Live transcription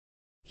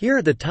Here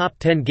are the top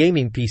 10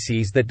 gaming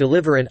PCs that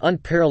deliver an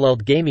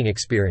unparalleled gaming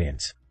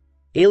experience.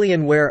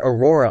 Alienware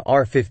Aurora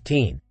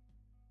R15.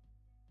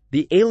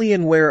 The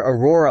Alienware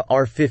Aurora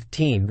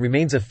R15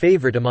 remains a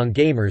favorite among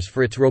gamers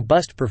for its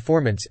robust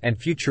performance and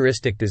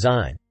futuristic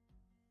design.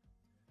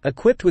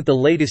 Equipped with the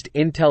latest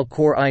Intel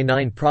Core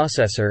i9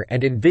 processor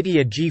and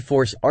NVIDIA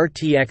GeForce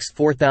RTX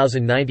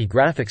 4090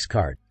 graphics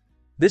card,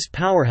 this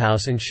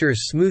powerhouse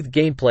ensures smooth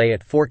gameplay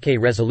at 4K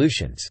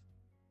resolutions.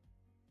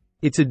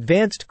 Its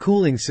advanced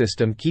cooling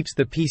system keeps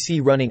the PC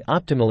running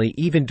optimally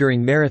even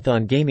during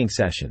marathon gaming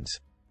sessions.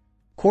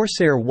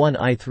 Corsair One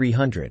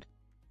i300.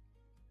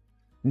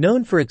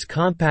 Known for its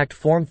compact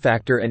form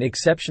factor and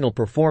exceptional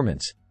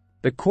performance,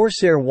 the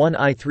Corsair One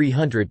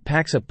i300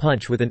 packs a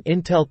punch with an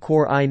Intel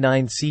Core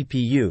i9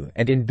 CPU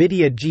and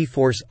NVIDIA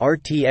GeForce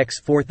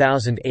RTX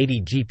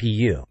 4080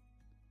 GPU.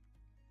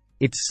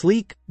 Its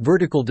sleek,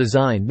 vertical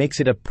design makes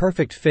it a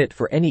perfect fit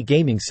for any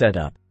gaming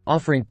setup,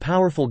 offering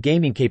powerful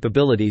gaming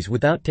capabilities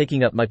without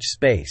taking up much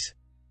space.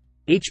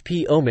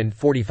 HP Omen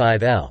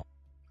 45L.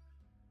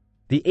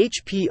 The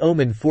HP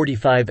Omen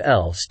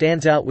 45L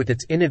stands out with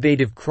its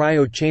innovative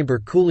cryo-chamber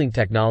cooling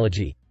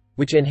technology,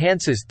 which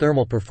enhances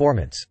thermal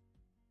performance.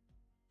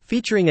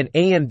 Featuring an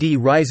AMD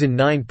Ryzen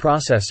 9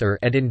 processor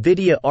and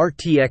NVIDIA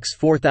RTX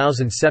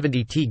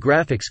 4070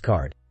 graphics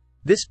card,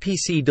 this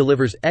PC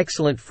delivers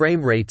excellent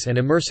frame rates and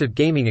immersive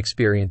gaming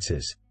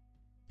experiences.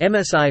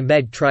 MSI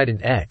MEG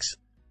Trident X.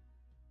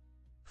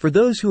 For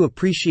those who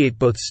appreciate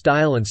both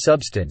style and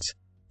substance,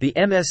 the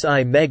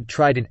MSI MEG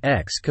Trident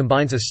X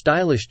combines a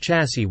stylish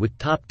chassis with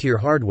top-tier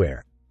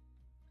hardware.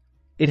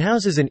 It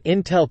houses an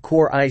Intel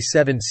Core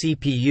i7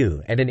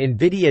 CPU and an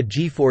NVIDIA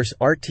GeForce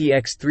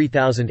RTX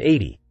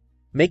 3080,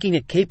 making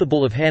it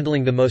capable of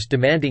handling the most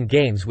demanding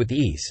games with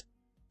ease.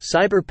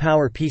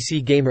 CyberPower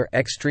PC Gamer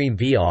Extreme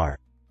VR.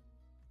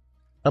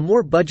 A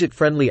more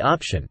budget-friendly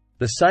option,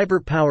 the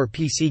CyberPower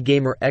PC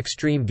Gamer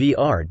Extreme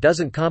VR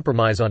doesn't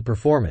compromise on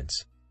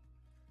performance.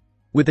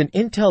 With an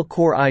Intel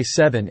Core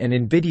i7 and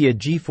NVIDIA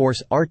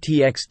GeForce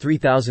RTX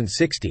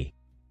 3060,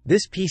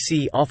 this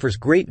PC offers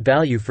great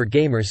value for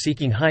gamers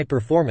seeking high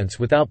performance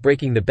without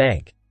breaking the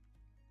bank.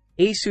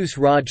 Asus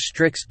ROG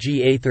Strix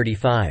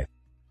GA35.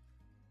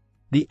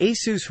 The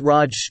Asus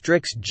ROG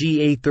Strix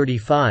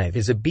GA35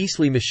 is a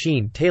beastly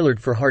machine tailored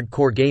for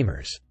hardcore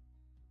gamers.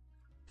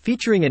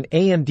 Featuring an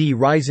AMD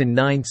Ryzen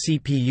 9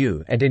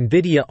 CPU and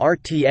NVIDIA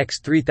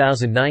RTX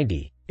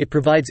 3090, it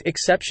provides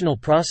exceptional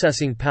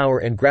processing power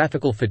and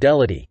graphical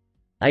fidelity,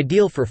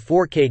 ideal for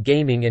 4K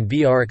gaming and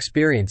VR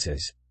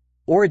experiences.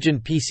 Origin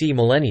PC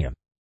Millennium.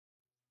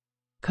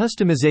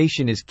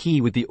 Customization is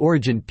key with the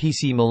Origin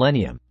PC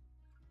Millennium.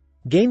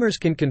 Gamers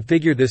can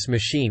configure this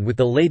machine with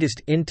the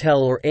latest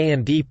Intel or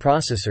AMD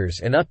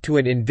processors and up to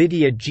an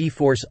NVIDIA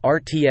GeForce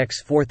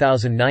RTX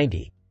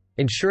 4090,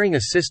 ensuring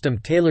a system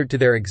tailored to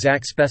their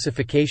exact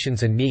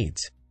specifications and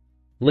needs.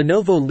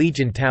 Lenovo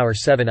Legion Tower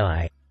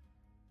 7i.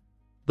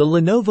 The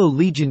Lenovo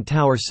Legion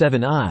Tower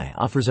 7i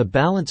offers a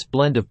balanced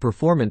blend of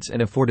performance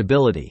and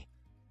affordability.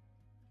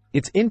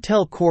 Its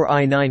Intel Core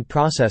i9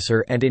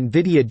 processor and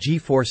NVIDIA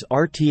GeForce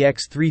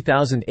RTX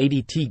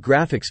 3080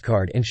 graphics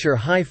card ensure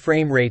high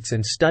frame rates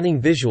and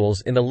stunning visuals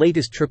in the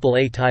latest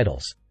AAA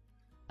titles.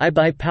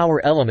 iBuy Power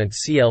Element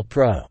CL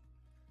Pro.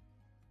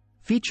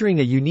 Featuring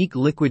a unique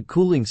liquid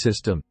cooling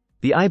system,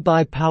 the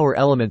iBuy Power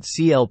Element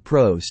CL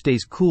Pro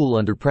stays cool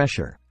under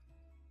pressure.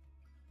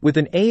 With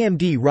an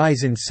AMD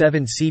Ryzen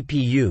 7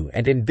 CPU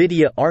and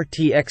NVIDIA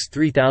RTX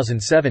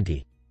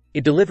 3070,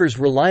 it delivers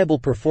reliable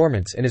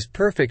performance and is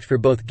perfect for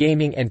both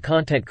gaming and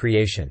content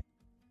creation.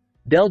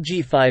 Dell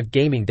G5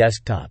 Gaming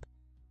Desktop.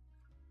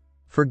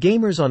 For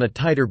gamers on a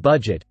tighter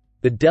budget,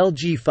 the Dell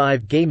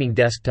G5 Gaming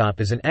Desktop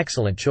is an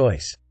excellent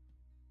choice.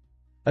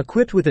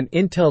 Equipped with an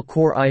Intel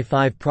Core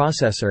i5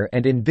 processor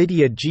and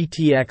NVIDIA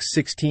GTX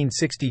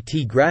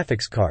 1660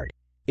 graphics card,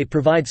 it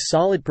provides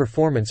solid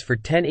performance for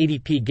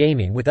 1080p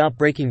gaming without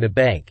breaking the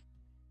bank.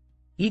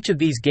 Each of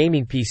these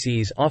gaming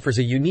PCs offers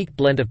a unique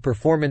blend of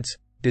performance,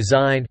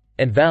 design,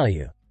 and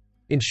value,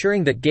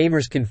 ensuring that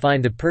gamers can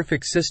find the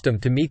perfect system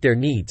to meet their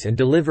needs and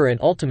deliver an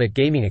ultimate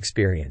gaming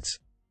experience.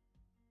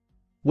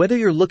 Whether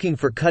you're looking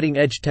for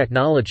cutting-edge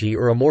technology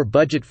or a more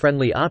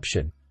budget-friendly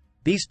option,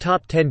 these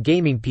top 10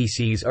 gaming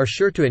PCs are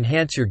sure to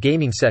enhance your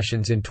gaming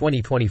sessions in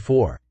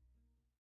 2024.